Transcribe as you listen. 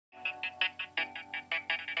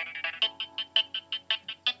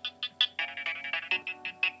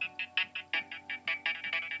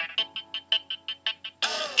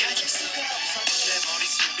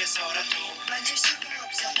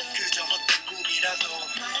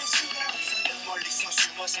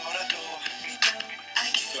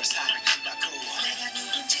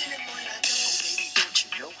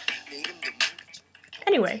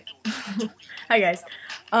Anyway, hi guys.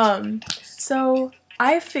 So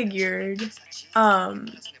I figured,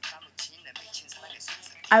 I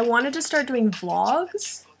wanted to start doing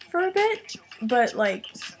vlogs for a bit, but like,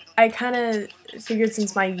 I kind of figured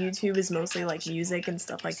since my YouTube is mostly like music and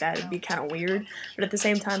stuff like that, it'd be kind of weird, but at the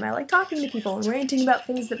same time, I like talking to people and ranting about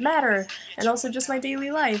things that matter, and also just my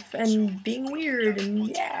daily life, and being weird, and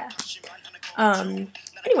yeah.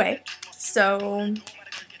 Anyway, so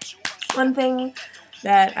one thing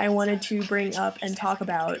that I wanted to bring up and talk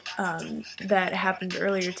about, that happened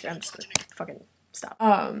earlier today, I'm just gonna fucking stop.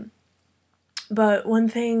 But one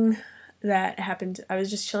thing that happened, I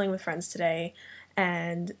was just chilling with friends today,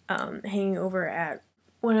 and hanging over at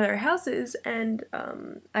one of their houses, and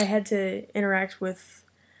I had to interact with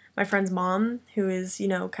my friend's mom, who is, you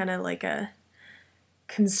know, kind of like a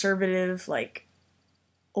conservative, like,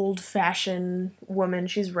 old-fashioned woman.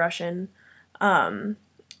 She's Russian, and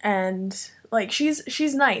like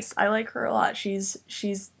she's nice. I like her a lot.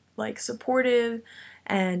 She's like supportive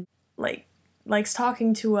and like likes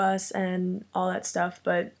talking to us and all that stuff,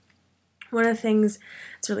 but one of the things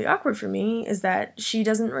that's really awkward for me is that she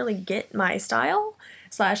doesn't really get my style /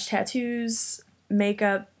 tattoos,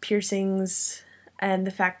 makeup, piercings, and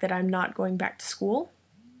the fact that I'm not going back to school.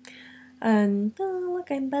 And oh look,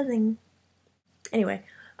 I'm buzzing. Anyway,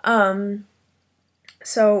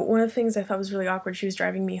 so one of the things I thought was really awkward, she was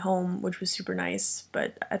driving me home, which was super nice,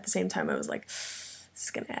 but at the same time I was like, this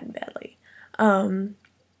is gonna end badly.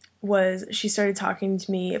 Was she started talking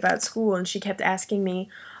to me about school, and she kept asking me,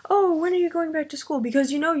 oh, when are you going back to school?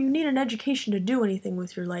 Because you know you need an education to do anything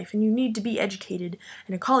with your life, and you need to be educated,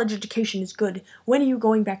 and a college education is good. When are you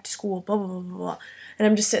going back to school? Blah, blah, blah, blah, blah. And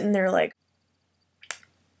I'm just sitting there like,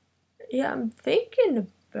 yeah, I'm thinking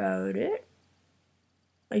about it.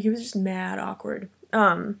 Like, it was just mad awkward.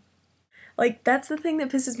 Like, that's the thing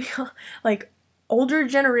that pisses me off. Like, older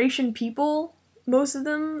generation people, most of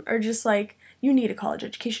them are just like, you need a college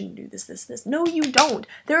education to do this, this, this. No, you don't.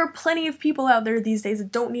 There are plenty of people out there these days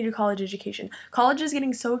that don't need a college education. College is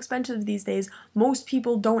getting so expensive these days, most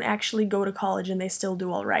people don't actually go to college and they still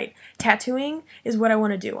do all right. Tattooing is what I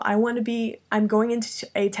want to do. I'm going into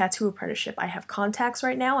a tattoo apprenticeship. I have contacts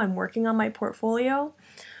right now. I'm working on my portfolio.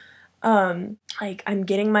 Like, I'm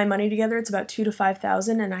getting my money together. It's about $2,000 to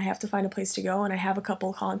 $5,000, and I have to find a place to go, and I have a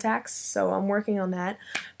couple contacts, so I'm working on that.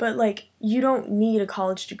 But, like, you don't need a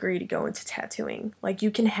college degree to go into tattooing. Like, you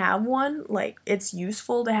can have one. Like, it's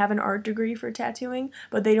useful to have an art degree for tattooing,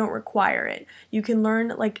 but they don't require it. You can learn,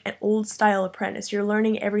 like, an old-style apprentice. You're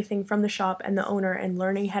learning everything from the shop and the owner and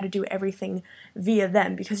learning how to do everything via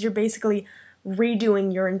them, because you're basically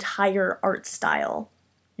redoing your entire art style.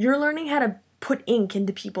 You're learning how to put ink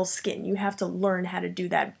into people's skin. You have to learn how to do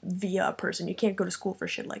that via a person. You can't go to school for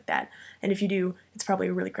shit like that. And if you do, it's probably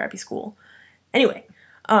a really crappy school. Anyway,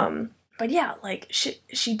 but yeah, like, she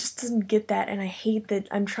just doesn't get that, and I hate that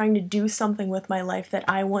I'm trying to do something with my life that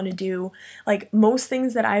I want to do. Like, most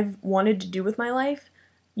things that I've wanted to do with my life,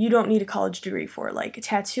 you don't need a college degree for. Like,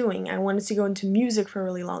 tattooing, I wanted to go into music for a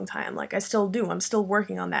really long time. Like, I still do. I'm still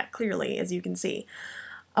working on that, clearly, as you can see.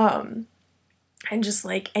 And just,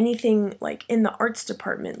 like, anything, like, in the arts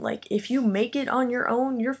department, like, if you make it on your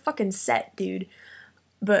own, you're fucking set, dude.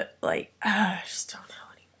 But, like, I just don't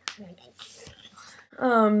know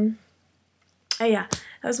anymore. Oh yeah,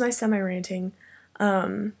 that was my semi-ranting. How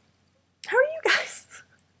are you guys?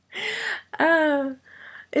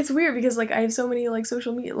 It's weird because, like, I have so many, like,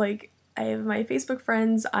 social media, like, I have my Facebook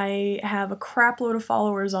friends, I have a crap load of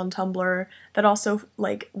followers on Tumblr that also,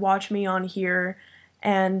 like, watch me on here.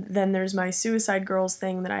 And then there's my Suicide Girls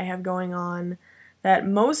thing that I have going on that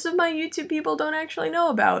most of my YouTube people don't actually know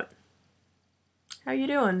about. How you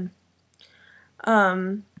doing?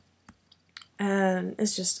 And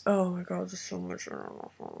it's just, oh my god, there's so much.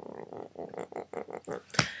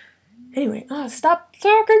 Anyway, stop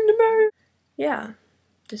talking to me! Yeah,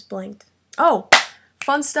 just blinked. Oh,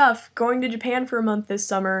 fun stuff. Going to Japan for a month this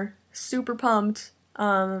summer. Super pumped.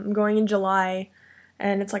 I'm going in July.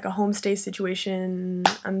 And it's like a homestay situation.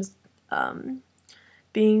 I'm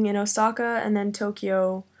being in Osaka and then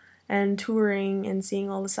Tokyo and touring and seeing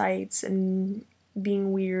all the sights and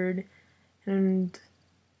being weird. And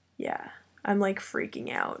yeah, I'm like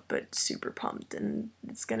freaking out, but super pumped, and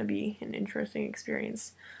it's gonna be an interesting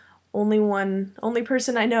experience. Only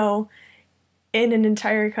person I know in an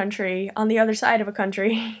entire country, on the other side of a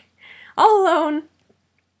country, all alone,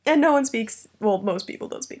 and no one speaks, well, most people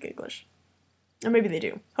don't speak English. Or maybe they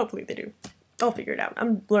do. Hopefully they do. I'll figure it out.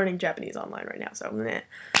 I'm learning Japanese online right now, so meh.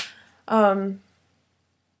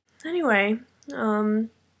 Anyway,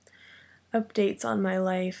 updates on my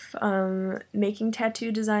life. Making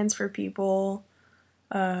tattoo designs for people,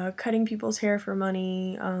 cutting people's hair for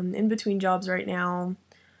money, in between jobs right now.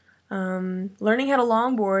 Learning how to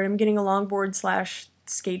longboard. I'm getting a longboard slash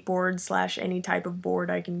skateboard slash any type of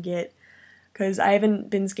board I can get, because I haven't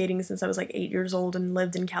been skating since I was like 8 years old and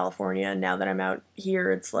lived in California, and now that I'm out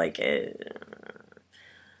here, it's like,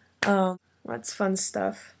 that's fun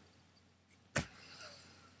stuff.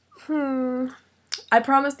 I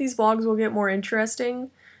promise these vlogs will get more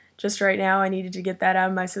interesting. Just right now, I needed to get that out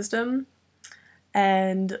of my system.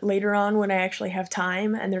 And later on, when I actually have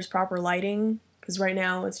time and there's proper lighting, because right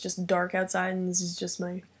now it's just dark outside and this is just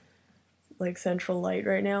my like central light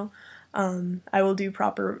right now, I will do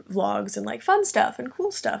proper vlogs and like fun stuff and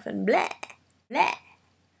cool stuff and blah, blah,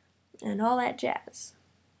 and all that jazz.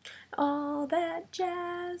 All that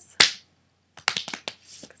jazz.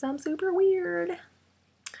 Because I'm super weird.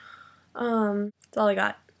 That's all I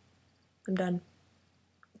got. I'm done.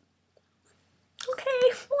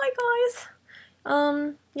 Okay, bye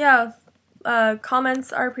guys. Yeah,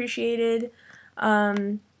 comments are appreciated.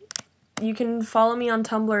 You can follow me on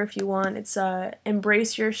Tumblr if you want. It's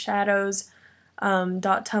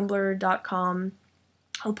embraceyourshadows.tumblr.com.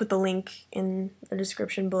 I'll put the link in the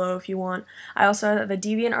description below if you want. I also have a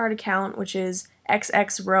DeviantArt account, which is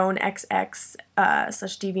xxroanxx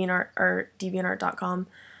 /deviantart or deviantart.com.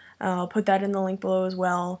 I'll put that in the link below as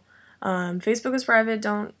well. Facebook is private.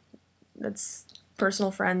 That's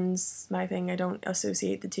personal friends, my thing. I don't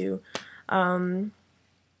associate the two. And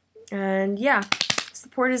yeah,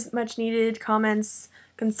 support is much needed. Comments,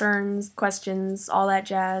 concerns, questions, all that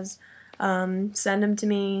jazz. Send them to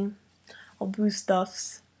me. I'll boost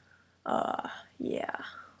stuffs. Yeah.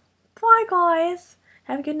 Bye guys.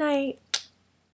 Have a good night.